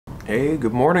Hey,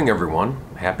 good morning everyone.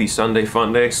 Happy Sunday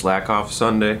fun day, slack off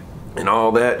Sunday, and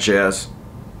all that jazz.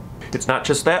 It's not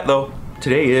just that though.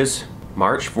 Today is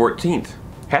March 14th.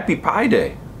 Happy Pie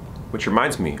Day. Which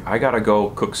reminds me, I gotta go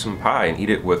cook some pie and eat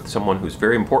it with someone who's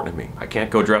very important to me. I can't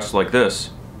go dressed like this.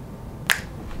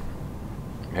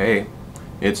 Hey,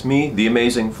 it's me, the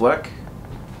amazing Flec,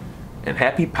 and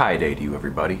happy Pie Day to you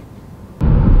everybody.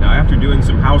 Now after doing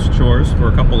some house chores for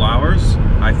a couple hours,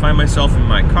 I find myself in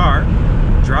my car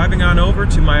driving on over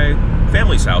to my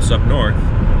family's house up north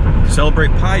to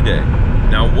celebrate Pie Day.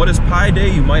 Now what is Pie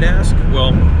Day, you might ask?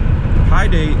 Well, Pie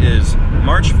Day is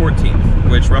March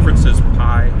 14th, which references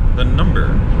pi, the number,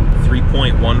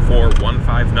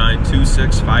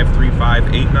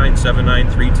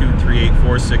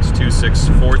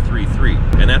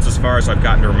 3.1415926535897932384626433, and that's as far as I've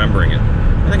gotten to remembering it.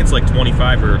 I think it's like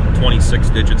 25 or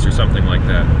 26 digits or something like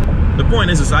that. The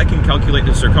point is I can calculate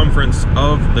the circumference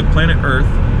of the planet Earth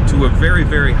to a very,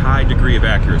 very high degree of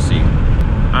accuracy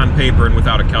on paper and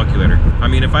without a calculator. I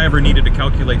mean, if I ever needed to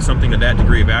calculate something to that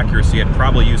degree of accuracy, I'd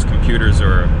probably use computers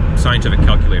or a scientific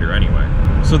calculator anyway.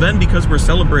 So then, because we're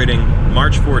celebrating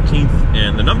March 14th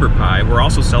and the number pi, we're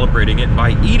also celebrating it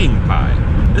by eating pie.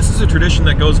 This is a tradition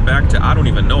that goes back to I don't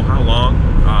even know how long.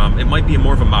 It might be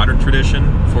more of a modern tradition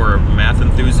for math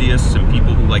enthusiasts and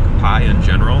people who like pie in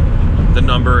general, the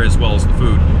number as well as the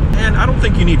food. And I don't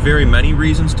think you need very many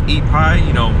reasons to eat pie.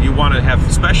 You know, you want to have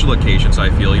special occasions, I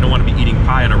feel. You don't want to be eating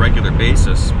pie on a regular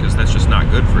basis because that's just not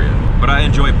good for you. But I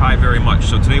enjoy pie very much.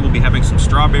 So today we'll be having some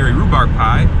strawberry rhubarb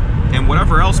pie and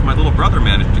whatever else my little brother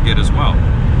managed to get as well.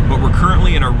 But we're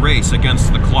currently in a race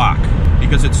against the clock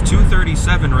because it's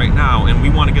 2:37 right now and we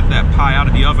want to get that pie out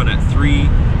of the oven at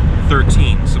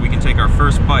 3:13 so we can take our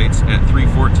first bites at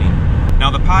 3:14. Now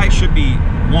the pie should be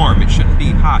warm, it shouldn't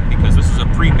be hot because this is a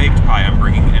pre-baked pie I'm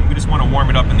bringing and we just want to warm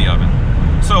it up in the oven.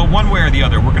 So one way or the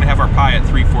other, we're going to have our pie at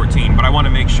 3:14, but I want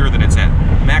to make sure that it's at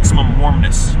maximum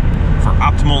warmness for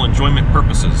optimal enjoyment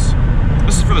purposes.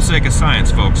 This is for the sake of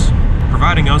science, folks,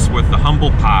 providing us with the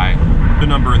humble pie, the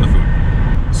number in the food.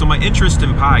 So my interest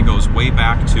in pie goes way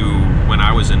back to when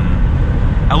I was in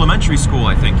elementary school,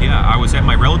 I think, yeah. I was at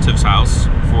my relative's house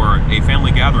for a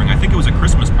family gathering. I think it was a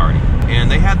Christmas party. And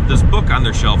they had this book on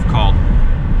their shelf called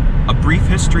A Brief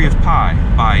History of Pie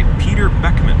by Peter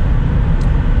Beckman.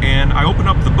 And I opened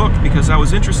up the book because I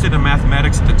was interested in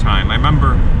mathematics at the time. I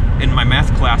remember in my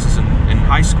math classes in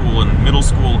high school and middle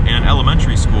school and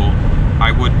elementary school,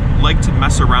 I would like to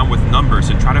mess around with numbers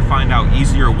and try to find out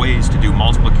easier ways to do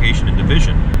multiplication and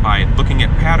division by looking at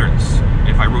patterns.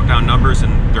 If I wrote down numbers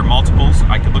and their multiples,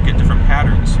 I could look at different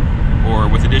patterns, or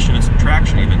with addition and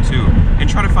subtraction even too, and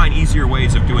try to find easier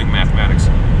ways of doing mathematics.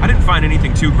 I didn't find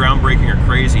anything too groundbreaking or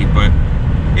crazy, but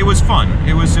it was fun.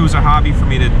 It was a hobby for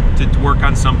me to work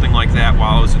on something like that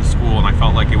while I was in school, and I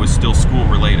felt like it was still school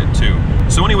related too.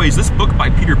 So anyways, this book by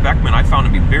Peter Beckman I found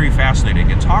to be very fascinating.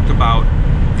 It talked about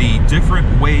the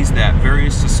different ways that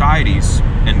various societies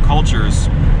and cultures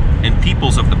and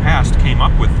peoples of the past came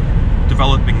up with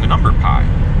developing the number pi.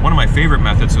 One of my favorite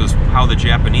methods was how the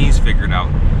Japanese figured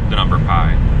out the number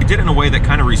pi. They did it in a way that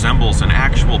kind of resembles an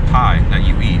actual pie that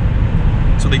you eat.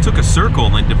 So they took a circle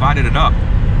and they divided it up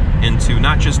into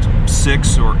not just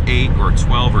 6 or 8 or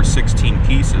 12 or 16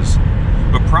 pieces,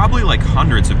 but probably like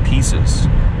hundreds of pieces.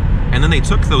 And then they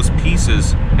took those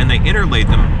pieces and they interlaid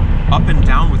them up and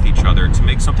down with each other to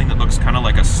make something that looks kind of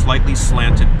like a slightly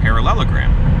slanted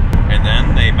parallelogram. And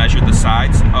then they measured the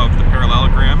sides of the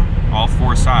parallelogram, all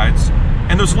 4 sides,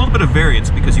 and there's a little bit of variance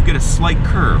because you get a slight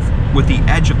curve with the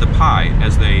edge of the pie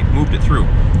as they moved it through.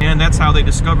 And that's how they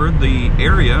discovered the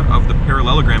area of the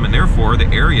parallelogram and therefore the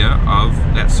area of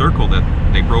that circle that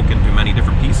they broke into many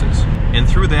different pieces. And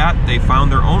through that, they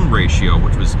found their own ratio,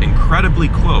 which was incredibly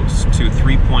close to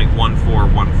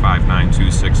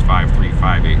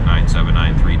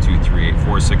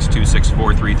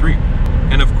 3.1415926535897932384626433.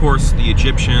 And of course, the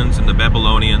Egyptians and the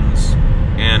Babylonians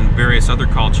and various other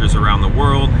cultures around the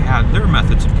world had their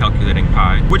methods of calculating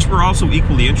pi, which were also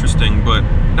equally interesting, but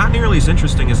not nearly as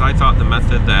interesting as I thought the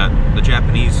method that the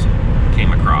Japanese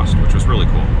came across, which was really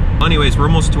cool. Anyways, we're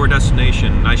almost to our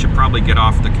destination, and I should probably get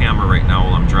off the camera right now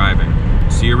while I'm driving.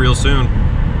 See you real soon.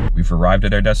 We've arrived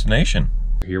at our destination.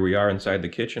 Here we are inside the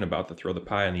kitchen, about to throw the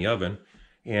pie in the oven,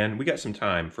 and we got some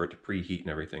time for it to preheat and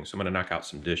everything, so I'm gonna knock out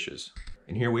some dishes.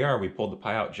 And here we are, we pulled the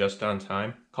pie out just on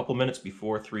time, a couple minutes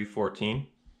before 3:14,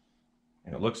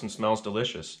 and it looks and smells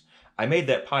delicious. I made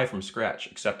that pie from scratch,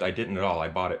 except I didn't at all. I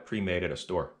bought it pre-made at a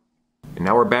store. And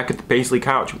now we're back at the Paisley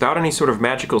couch without any sort of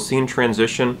magical scene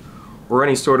transition or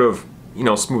any sort of, you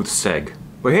know, smooth seg.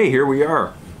 But hey, here we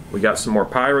are. We got some more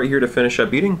pie right here to finish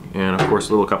up eating, and of course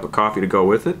a little cup of coffee to go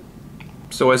with it.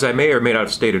 So as I may or may not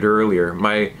have stated earlier,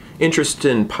 my interest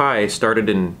in pie started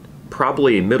in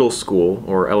probably middle school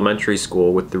or elementary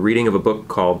school with the reading of a book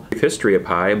called History of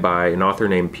Pie by an author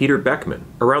named Peter Beckman.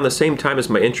 Around the same time as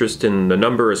my interest in the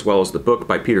number as well as the book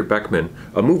by Peter Beckman,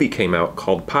 a movie came out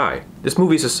called Pi. This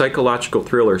movie is a psychological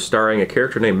thriller starring a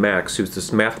character named Max, who's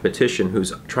this mathematician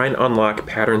who's trying to unlock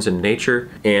patterns in nature,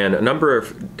 and a number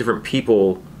of different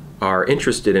people are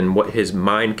interested in what his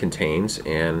mind contains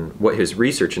and what his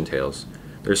research entails.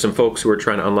 There's some folks who are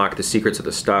trying to unlock the secrets of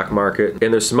the stock market,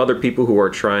 and there's some other people who are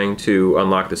trying to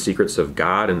unlock the secrets of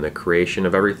God and the creation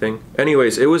of everything.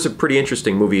 Anyways, it was a pretty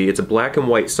interesting movie. It's a black and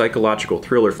white psychological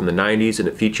thriller from the 90s, and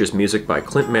it features music by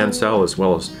Clint Mansell as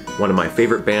well as one of my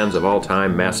favorite bands of all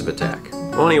time, Massive Attack.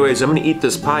 Well anyways, I'm gonna eat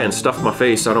this pie and stuff my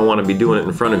face. I don't want to be doing it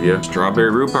in front of you.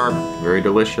 Strawberry rhubarb, very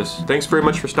delicious. Thanks very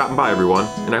much for stopping by, everyone,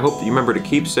 and I hope that you remember to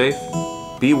keep safe,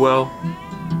 be well,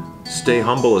 stay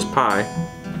humble as pie,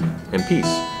 and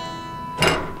peace.